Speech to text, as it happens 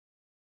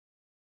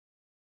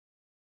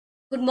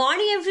Good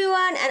morning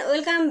everyone and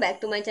welcome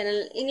back to my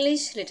channel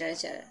English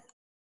Literature.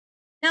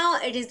 Now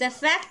it is the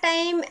fact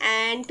time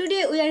and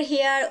today we are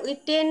here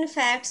with 10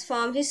 facts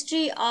from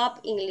history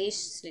of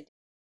English literature.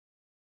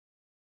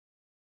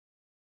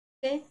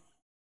 Okay.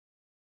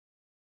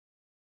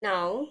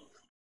 Now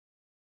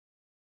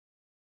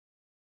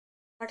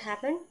what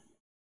happened?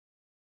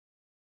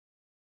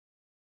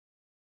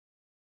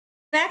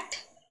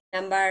 Fact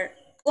number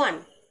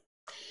 1.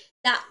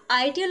 The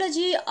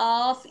ideology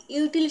of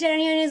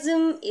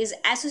utilitarianism is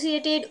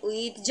associated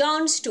with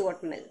John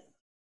Stuart Mill.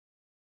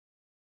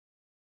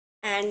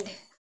 And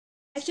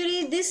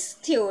actually this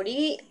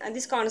theory,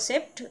 this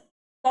concept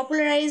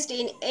popularized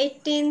in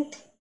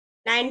 18th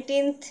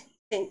 19th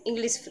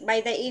English by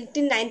the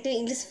 1819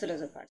 English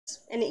philosophers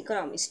and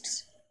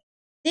economists.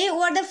 They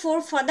were the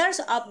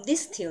forefathers of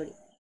this theory,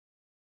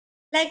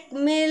 like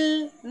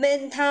Mill,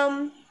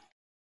 Bentham,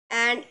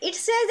 and it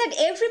says that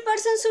every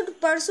person should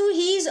pursue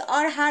his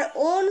or her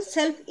own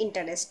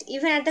self-interest,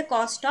 even at the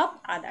cost of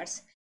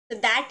others. So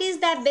that is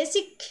the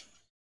basic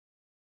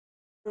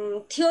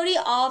theory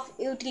of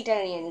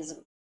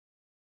utilitarianism.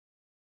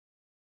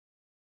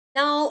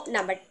 Now,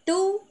 number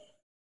 2,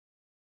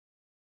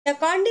 the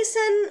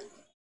condition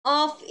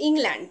of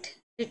England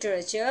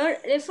literature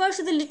refers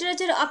to the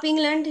literature of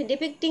England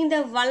depicting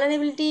the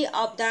vulnerability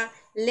of the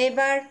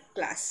labor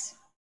class.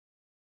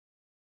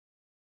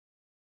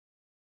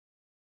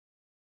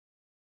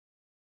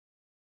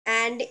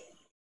 And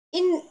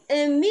in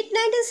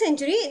mid-19th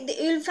century,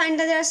 you will find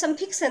that there are some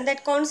fiction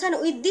that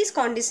concern with this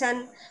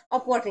condition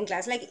of working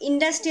class, like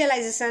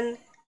industrialization,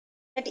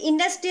 that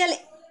industrial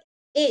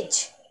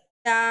age,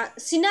 the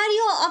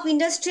scenario of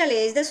industrial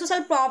age, the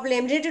social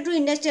problem related to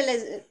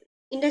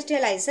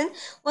industrialization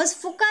was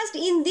focused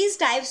in these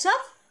types of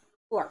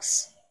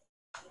works.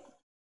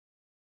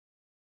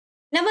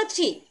 Number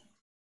 3,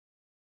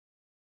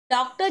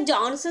 Dr.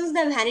 Johnson's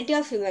The Vanity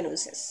of Human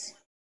Uses.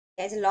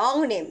 It has a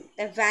long name.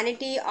 The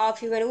Vanity of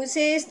Human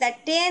Uses, the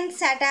 10th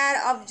satire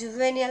of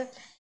juvenile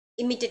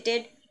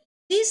imitated.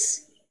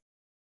 This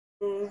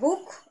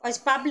book was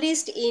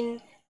published in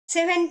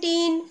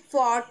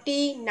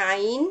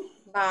 1749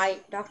 by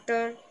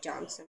Dr.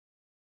 Johnson.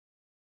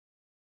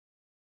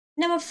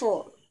 Number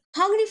 4,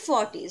 Hungry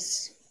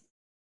Forties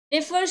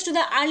refers to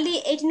the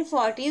early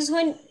 1840s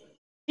when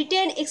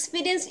Britain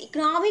experienced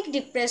economic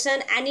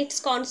depression and its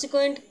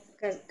consequent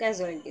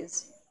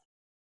casualties.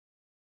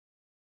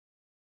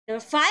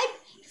 Number 5,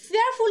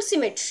 Fearful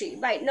Symmetry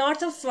by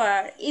North of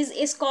Fur is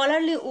a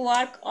scholarly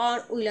work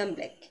on William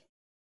Blake.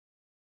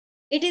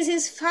 It is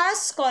his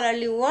first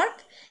scholarly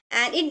work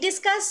and it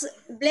discusses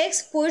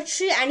Blake's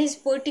poetry and his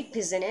poetic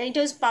vision, and it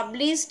was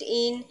published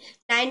in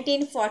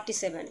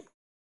 1947.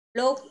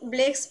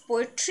 Blake's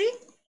poetry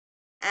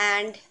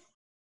and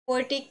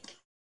poetic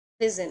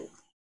vision.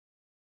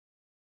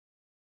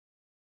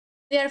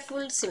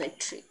 Fearful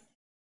Symmetry.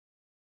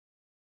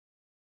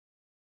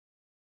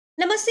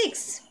 Number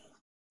 6,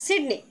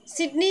 Sydney.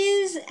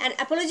 Sydney's An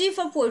Apology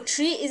for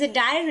Poetry is a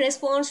direct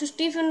response to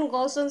Stephen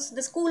Gowson's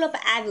The School of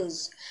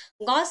Abuse.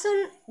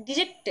 Gowson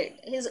directed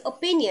his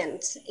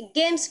opinions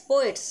against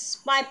poets,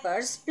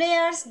 pipers,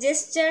 players,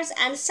 gestures,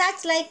 and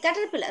such like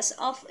caterpillars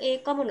of a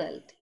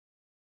commonwealth.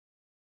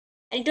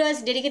 And it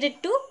was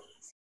dedicated to.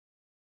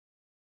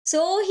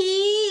 So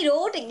he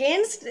wrote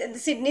against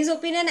Sydney's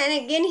opinion, and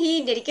again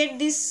he dedicated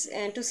this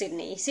to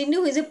Sydney. Sydney,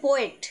 who is a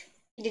poet,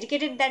 he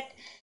dedicated that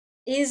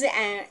his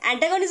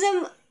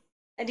antagonism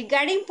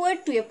regarding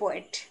poet to a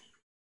poet.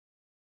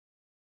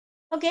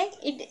 Okay,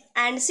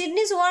 and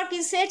Sydney's work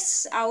is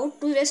sets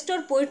out to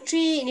restore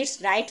poetry in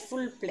its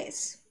rightful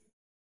place.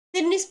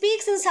 Sydney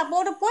speaks in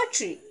support of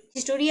poetry.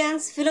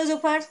 Historians,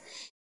 philosophers,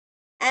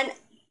 and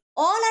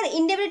all are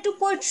indebted to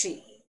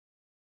poetry.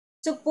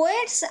 So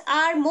poets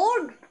are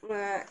more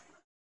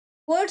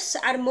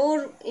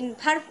in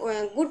far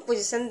good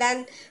position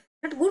than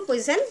not good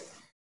position.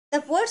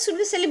 The poets should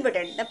be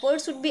celebrated. The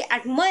poets should be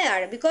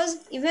admired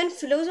because even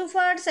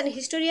philosophers and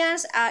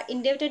historians are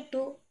indebted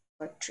to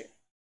poetry.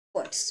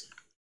 Poets.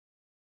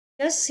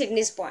 Just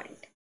Sydney's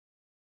point.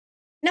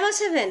 Number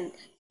 7.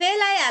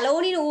 Fail I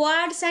alone in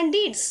words and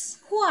deeds?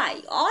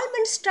 Why? All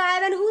men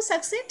strive and who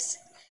succeeds?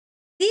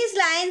 These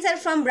lines are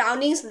from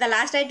Browning's The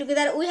Last Ride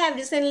Together. We have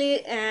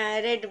recently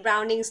read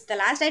Browning's The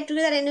Last Ride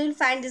Together and you will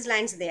find these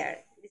lines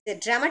there. It's a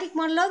dramatic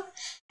monologue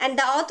and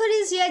the author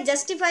is here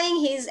justifying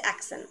his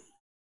action.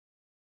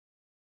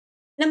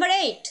 Number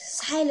 8,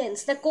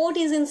 Silence. The Court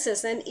is in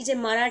Session is a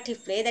Marathi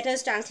play that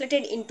was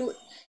translated into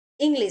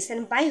English,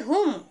 and by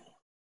whom?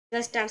 It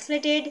was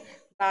translated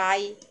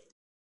by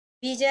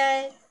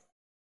Vijay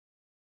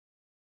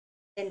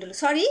Tendulkar.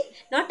 Sorry,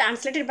 not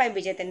translated by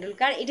Vijay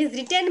Tendulkar. It is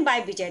written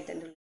by Vijay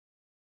Tendulkar.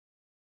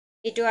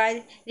 It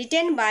was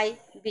written by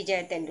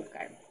Vijay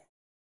Tendulkar.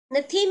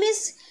 The theme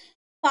is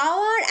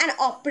power and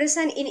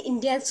oppression in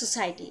Indian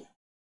society.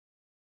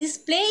 This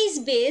play is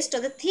based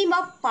on the theme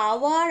of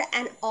power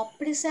and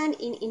oppression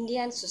in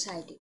Indian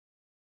society.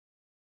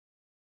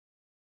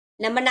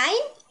 Number 9,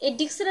 a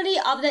dictionary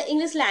of the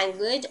English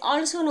language,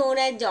 also known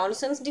as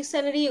Johnson's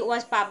Dictionary,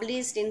 was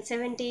published in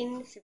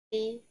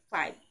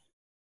 1755.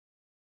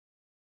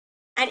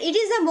 and it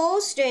is the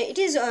most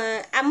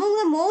among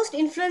the most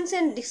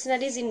influential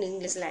dictionaries in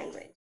English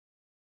language.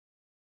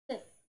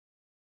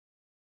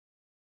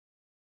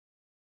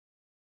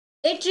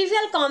 A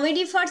trivial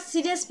comedy for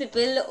serious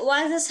people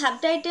was the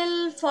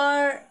subtitle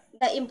for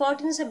the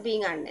importance of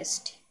being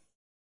earnest.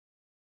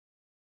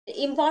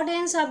 The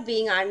importance of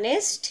being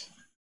earnest,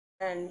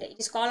 and it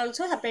is called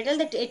also subtitle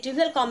that a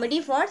trivial comedy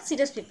for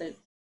serious people.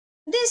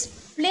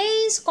 This play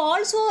is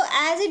called so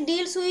as it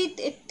deals with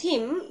a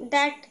theme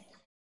that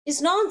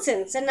is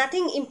nonsense and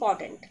nothing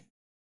important,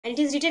 and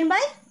it is written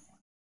by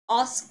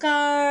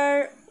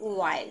Oscar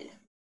Wilde.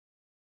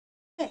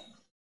 Okay.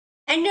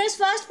 And it was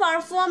first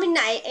performed in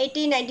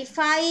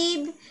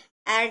 1895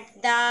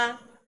 at the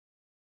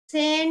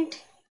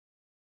St.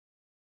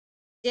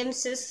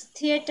 James's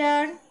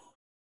Theatre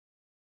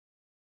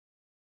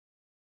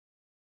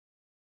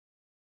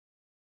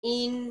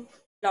in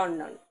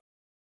London.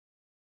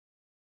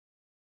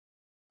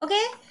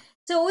 Okay,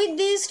 so with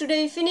this,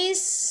 today we finish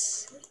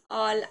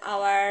all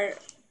our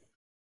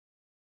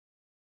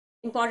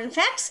important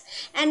facts,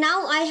 and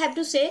now I have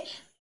to say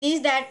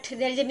is that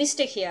there is a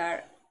mistake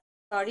here.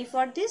 Sorry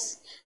for this.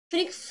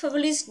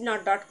 Freakfabulist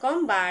not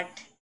 .com, but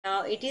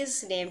now it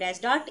is named as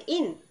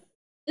 .in.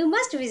 You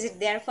must visit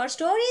there for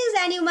stories,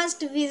 and you must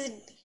visit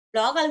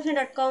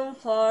blogalfina.com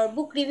for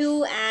book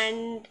review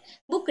and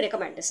book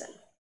recommendation.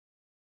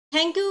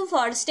 Thank you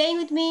for staying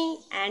with me,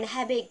 and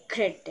have a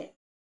great day.